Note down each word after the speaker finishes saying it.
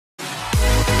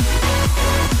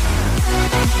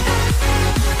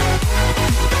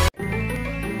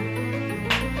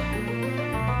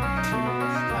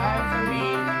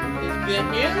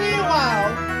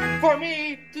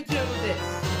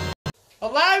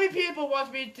many people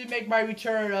want me to make my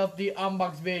return of the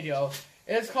unbox video.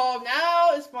 This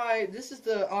is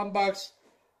the unbox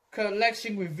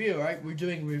collection review, right? We're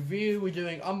doing review, we're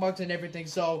doing unboxing and everything,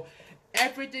 so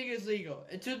everything is legal.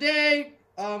 And today,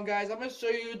 guys, I'm gonna show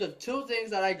you the 2 things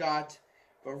that I got.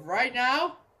 But right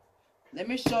now, let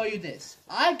me show you this.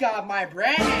 I got my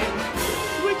brand new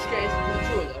Switch case,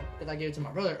 well, 2 of them, because I gave it to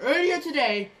my brother earlier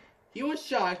today. He was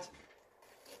shocked.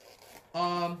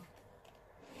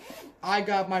 I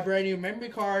got my brand new memory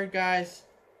card, guys,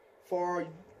 for,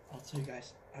 I'll tell you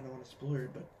guys, I don't want to spoil it,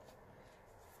 but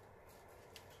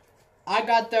I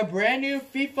got the brand new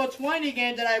FIFA 20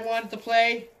 game that I wanted to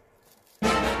play.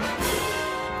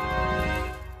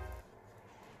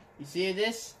 You see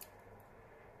this?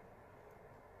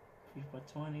 FIFA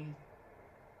 20.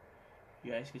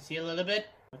 You guys can see a little bit.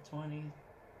 FIFA 20.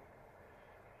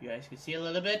 You guys can see a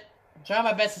little bit. I'm trying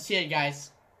my best to see it, guys.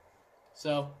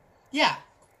 So, yeah.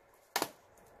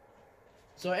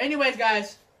 So, anyways,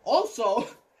 guys. Also,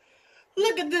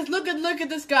 look at this. Look at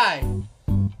this guy.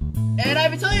 And I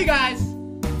will tell you guys.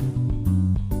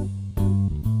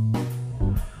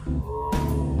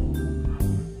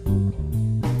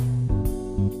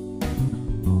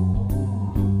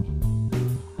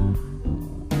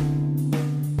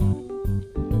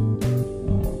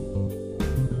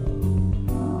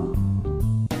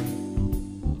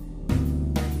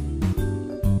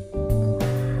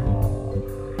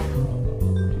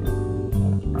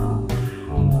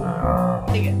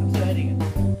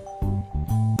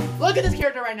 Look at this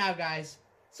character right now, guys.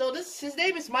 So his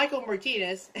name is Michael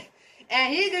Martinez,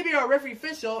 and he's gonna be our referee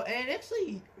official. And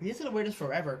actually, he's gonna wear this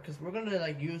forever because we're gonna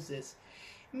like use this.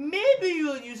 Maybe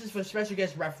you'll use this for special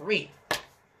guest referee.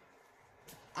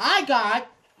 I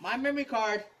got my memory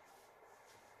card.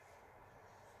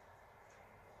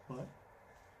 What?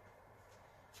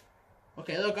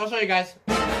 Okay, look, I'll show you guys.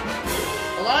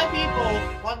 A lot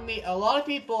of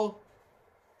people,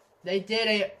 they did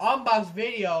a unbox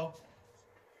video.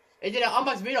 They did an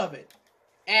unbox video of it.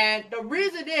 And the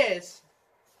reason is,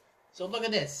 so look at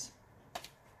this.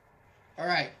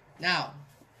 Alright, now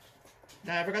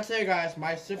I forgot to tell you guys,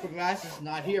 my super glass is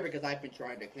not here because I've been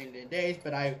trying to clean it in days,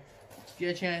 but I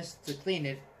get a chance to clean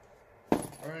it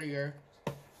earlier.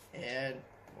 And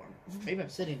maybe I'm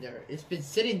sitting there. It's been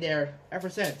sitting there ever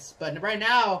since. But right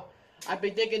now, I've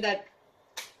been thinking that,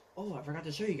 oh, I forgot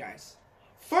to show you guys.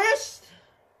 First,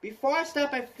 before I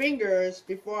snap my fingers,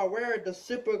 before I wear the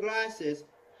super glasses,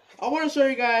 I want to show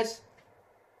you guys,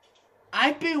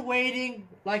 I've been waiting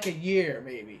like a year,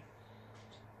 maybe.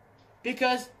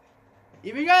 Because,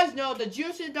 if you guys know, the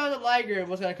Juicing Down the Liger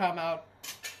was going to come out.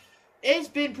 It's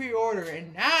been pre-ordered,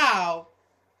 and now,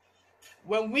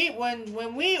 when we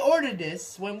ordered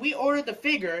this, when we ordered the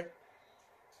figure,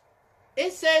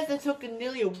 it says it took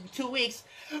nearly 2 weeks,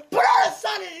 but all of a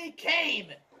sudden it came!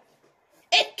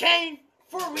 It came!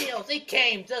 For reals, it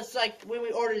came just like when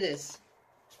we ordered this.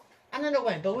 I don't know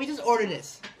when, but we just ordered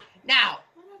this. Now,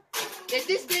 if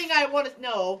this thing I want to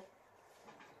know,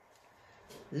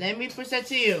 let me present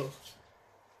to you.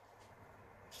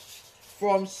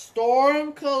 From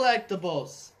Storm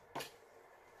Collectibles.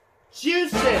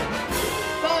 Juicing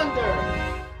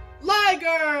Thunder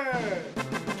Liger!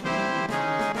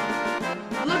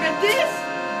 Look at this!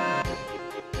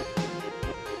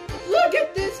 Look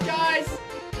at this, guys!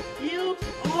 He looks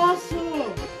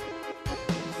awesome!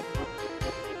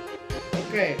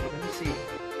 Okay, let me see.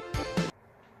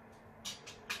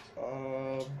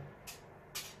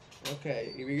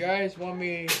 Okay, if you guys want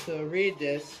me to read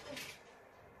this,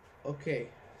 okay,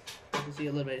 you can see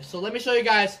a little bit. So let me show you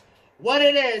guys what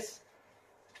it is.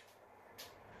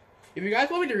 If you guys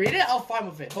want me to read it, I'll fine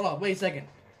with it. Hold on, wait a second.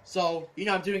 So, you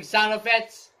know I'm doing sound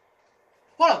effects.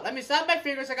 Hold on, let me snap my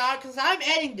fingers because I'm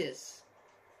editing this.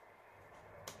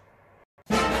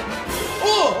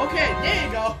 Oh, okay, there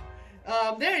you go.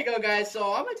 There you go, guys.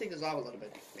 So I'm gonna take this off a little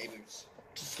bit. Maybe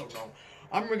just don't know.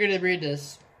 I'm gonna read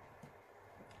this.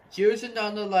 Juicing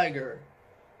Down the Liger,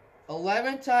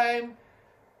 11-time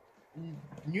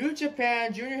New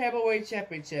Japan Junior Heavyweight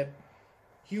Championship.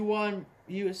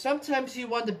 Sometimes he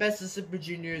won the Best of Super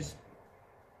Juniors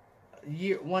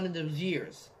one of those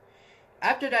years.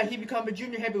 After that, he became a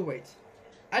junior heavyweight.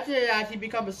 After that, he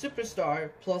became a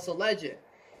superstar plus a legend.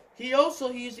 He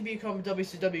used to become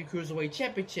WCW Cruiserweight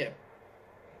Championship.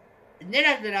 And then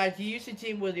after that, he used to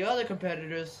team with the other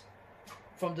competitors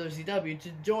from WCW to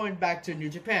join back to New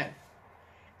Japan.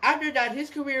 After that,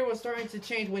 his career was starting to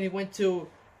change when he went to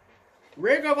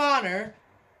Ring of Honor.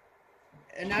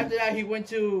 And after that, he went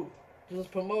to his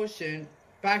promotion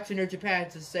back to New Japan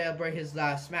to celebrate his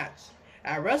last match.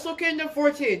 At Wrestle Kingdom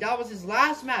 14, that was his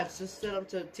last match to set up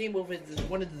to team with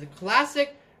one of the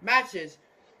classic matches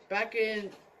back in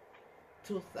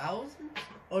 2000.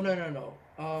 Oh no.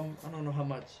 I don't know how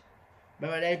much,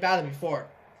 but they battled before.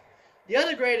 The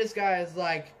other greatest guys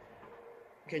like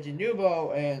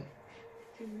Kejinubo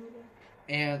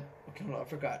and okay, hold on, I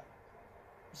forgot.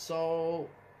 So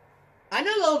I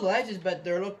know those legends, but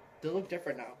they look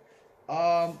different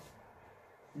now.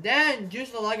 Then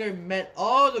Juice no Liger met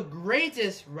all the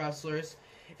greatest wrestlers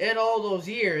in all those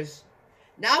years.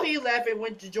 Now he left and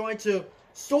went to join to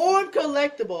Storm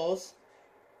Collectibles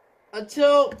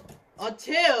until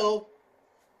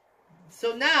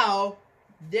so now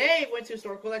they went to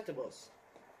Storm Collectibles.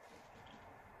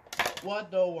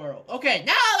 What the world? Okay,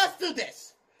 now let's do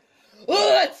this.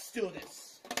 Let's do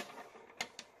this.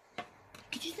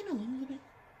 Could you stand alone a little bit?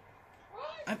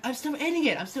 I'm still editing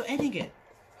it. I'm still editing it.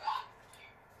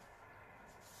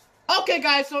 Okay,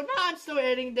 guys, so now I'm still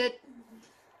editing it.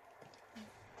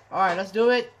 Alright, let's do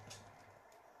it.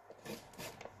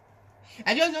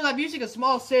 And you guys know that I'm using a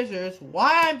small scissors.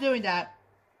 Why I'm doing that?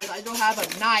 Because I don't have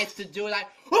a knife to do that.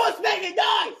 Who's making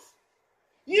noise?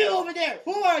 You over there.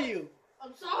 Who are you?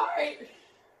 I'm sorry.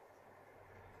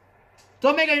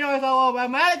 Don't make any noise. Oh,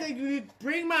 I'm mad that you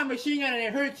bring my machine gun and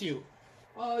it hurts you.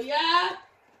 Oh, yeah?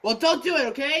 Well, don't do it,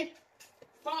 okay?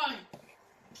 Fine.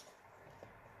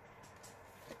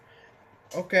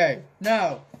 Okay,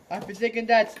 now, after thinking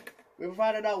that, we'll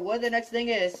find out what the next thing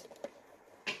is.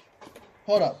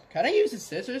 Hold up, can I use the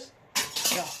scissors?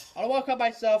 No, I don't want to cut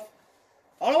myself.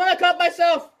 I don't want to cut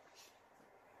myself!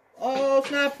 Oh,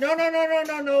 snap. No, I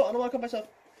don't want to cut myself.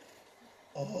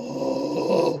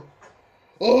 Oh!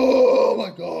 Oh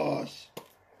my gosh!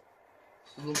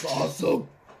 This looks awesome.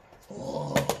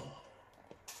 Oh.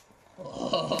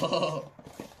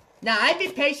 Now, I'd be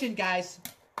patient, guys.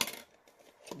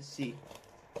 Let's see.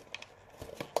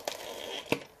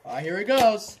 Alright, here it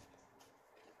goes.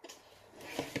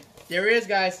 There it is,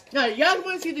 guys. Now, you guys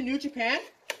want to see the New Japan?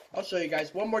 I'll show you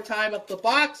guys one more time up the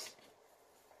box.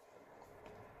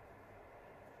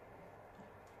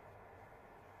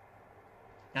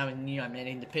 Now I'm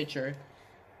editing the picture.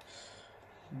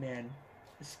 Man,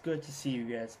 it's good to see you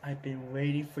guys. I've been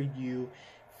waiting for you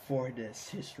for this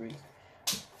history.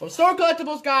 Well, Storm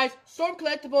Collectibles, guys. Storm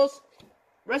Collectibles.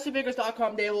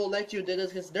 WrestlingFigures.com, they will let you do this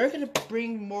because they're going to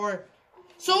bring more.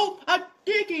 So, I'm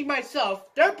thinking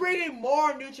myself, they're bringing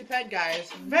more New Japan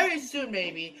guys very soon,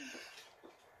 maybe.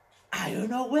 I don't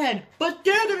know when, but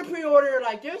they're going to pre-order,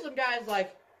 like, there's some guys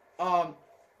like, let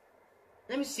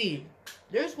me see.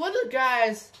 There's one of the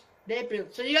guys, they've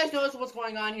been, so you guys notice what's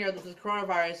going on here with this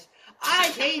coronavirus.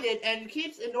 I hate it, and it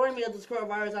keeps annoying me with this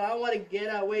coronavirus. I don't want to get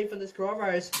away from this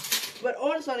coronavirus. But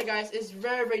all of a sudden, guys, it's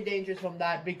very, very dangerous from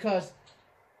that because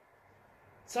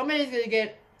somebody's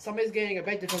getting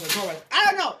affected from the coronavirus. I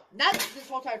don't know. Not this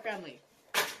whole entire family.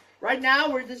 Right now,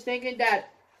 we're just thinking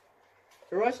that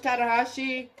Hiroshi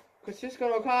Tanahashi,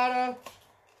 Kazuchika Okada,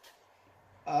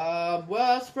 Will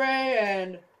Ospreay,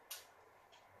 and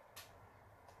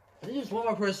I think there's one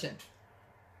more person.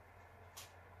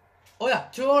 Oh yeah,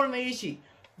 Toru Meishi.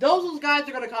 Those guys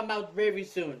are gonna come out very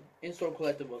soon in Storm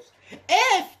Collectibles.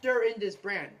 If they're in this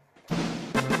brand.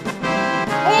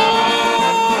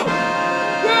 Oh!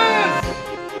 Yes!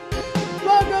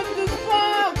 Look at this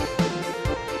box!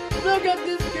 Look at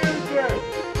this character!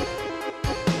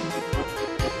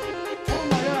 Oh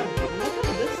my god, look at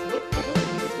this, look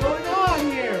what's going on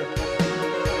here!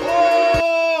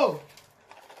 Oh!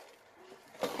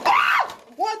 Ah!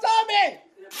 What's on me?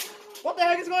 What the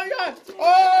heck is going on?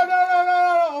 Oh, no!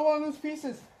 I want those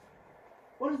pieces.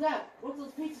 What is that? Where's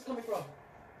those pieces coming from?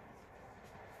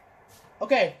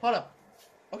 Okay, hold up.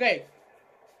 Okay.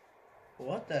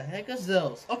 What the heck is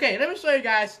those? Okay, let me show you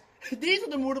guys. These are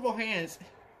the movable hands.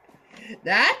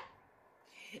 That.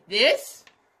 This.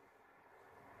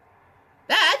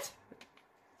 That.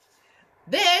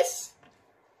 This.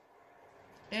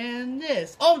 And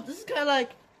this. Oh, this is kind of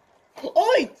like...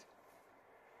 Oh, wait!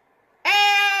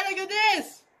 Hey, look at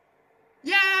this!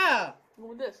 Yeah! What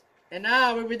with this? And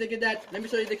now we're going to get that. Let me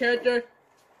show you the character.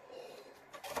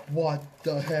 What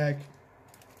the heck?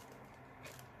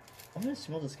 I'm gonna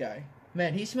smell this guy.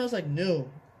 Man, he smells like new.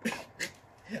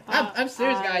 I'm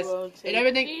serious, guys. And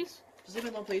everything. These. Just leave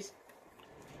it alone, please.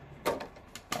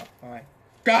 Alright.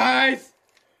 Guys!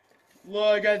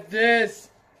 Look at this!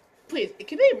 Please,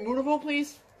 can they be movable,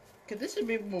 please? Can this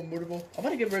be more movable? I'm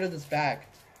gonna get rid of this bag.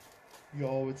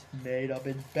 Yo, it's made up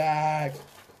in bag.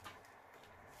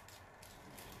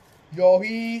 Yo,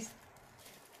 he's...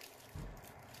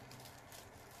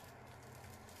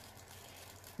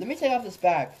 Let me take off this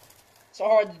bag. It's so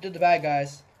hard to do the bag,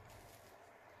 guys.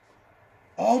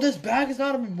 Oh, this bag is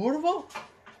not removable?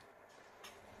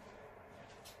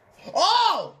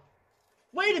 Oh!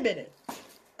 wait a minute.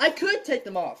 I could take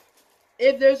them off.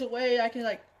 If there's a way I can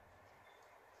like...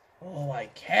 Oh, I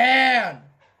can!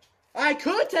 I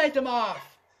could take them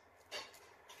off!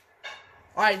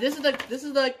 Alright, this is like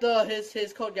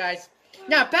his code, guys.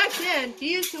 Now, back then,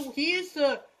 he used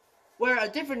to wear a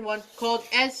different one called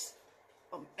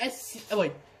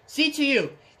CTU.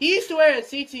 He used to wear a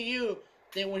CTU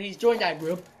thing when he's joined that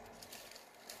group.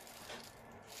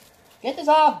 Get this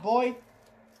off, boy.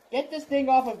 Get this thing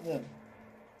off of them.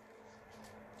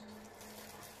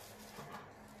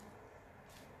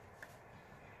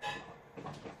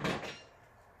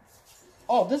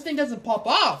 Oh, this thing doesn't pop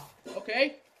off.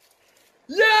 Okay.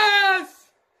 Yes!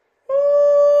 Woo!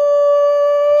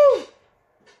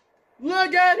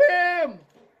 Look at him!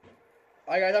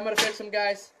 Alright, guys, I'm gonna fix him,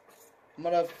 guys. I'm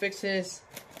gonna fix his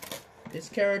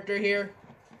character here.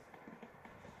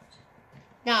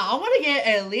 Now, I want to get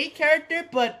an elite character,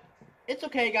 but it's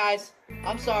okay, guys.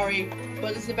 I'm sorry,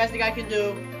 but this is the best thing I can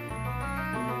do.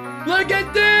 Look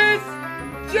at this!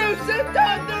 Juice and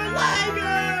Thunder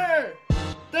Liger!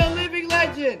 The living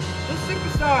legend! The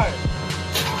superstar!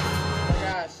 Oh my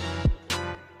gosh.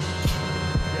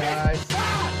 Guys,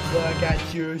 look at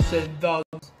Juice and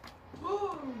Thunder.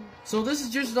 So this is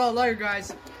Juice and Thunder Liger,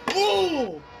 guys.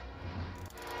 Ooh!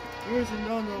 Juice and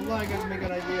Thunder Liger, give me a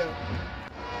good idea.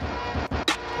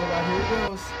 Alright, here it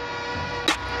goes.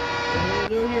 What are we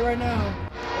doing here right now?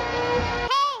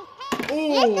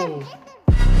 Oh!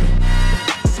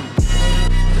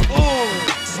 Oh!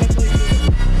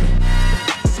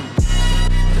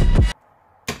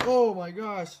 Oh my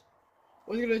gosh!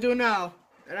 What's he gonna do now?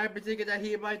 And I've been thinking that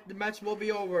the match will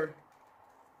be over.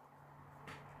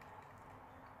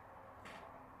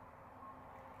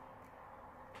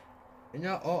 And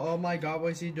now, oh my God,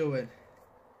 what is he doing?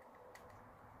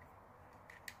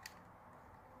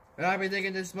 And I've been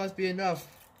thinking this must be enough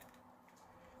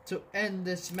to end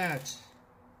this match.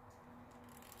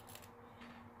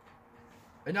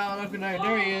 And now look at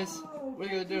there he is. What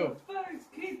are you gonna do?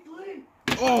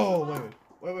 Oh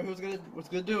wait, what's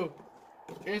gonna do?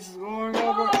 It's going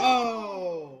over.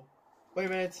 Oh, wait a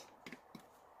minute.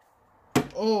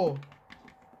 Oh,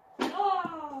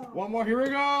 one more. Here he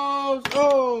goes.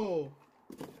 Oh,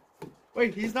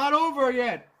 wait, he's not over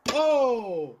yet.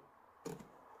 Oh.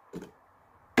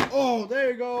 Oh,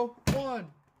 there you go. 1,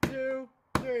 2,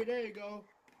 3. There you go.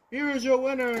 Here's your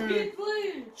winner.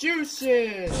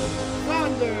 Juices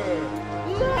Thunder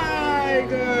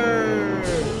Liger.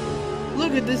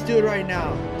 Look at this dude right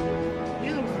now. He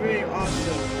looks very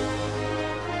awesome.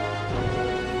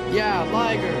 Yeah,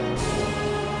 Liger.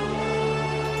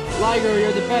 Liger,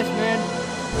 you're the best, man.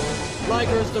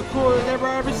 Liger is the coolest I've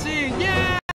ever seen.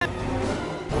 Yeah.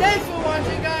 Thanks for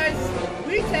watching, guys.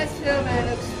 We tested him and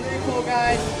it looks pretty cool,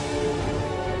 guys.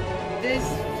 This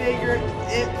figure,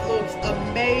 it looks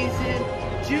amazing.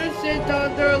 Juice and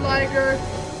Thunder Liger.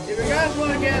 If you guys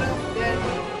want to get him, then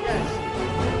yes.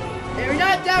 If you're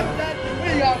not down with that,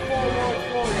 we got 4 words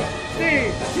for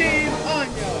you. Team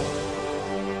Onion.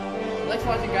 Thanks for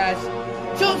watching, guys.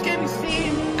 Jones Gaming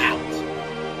Steam.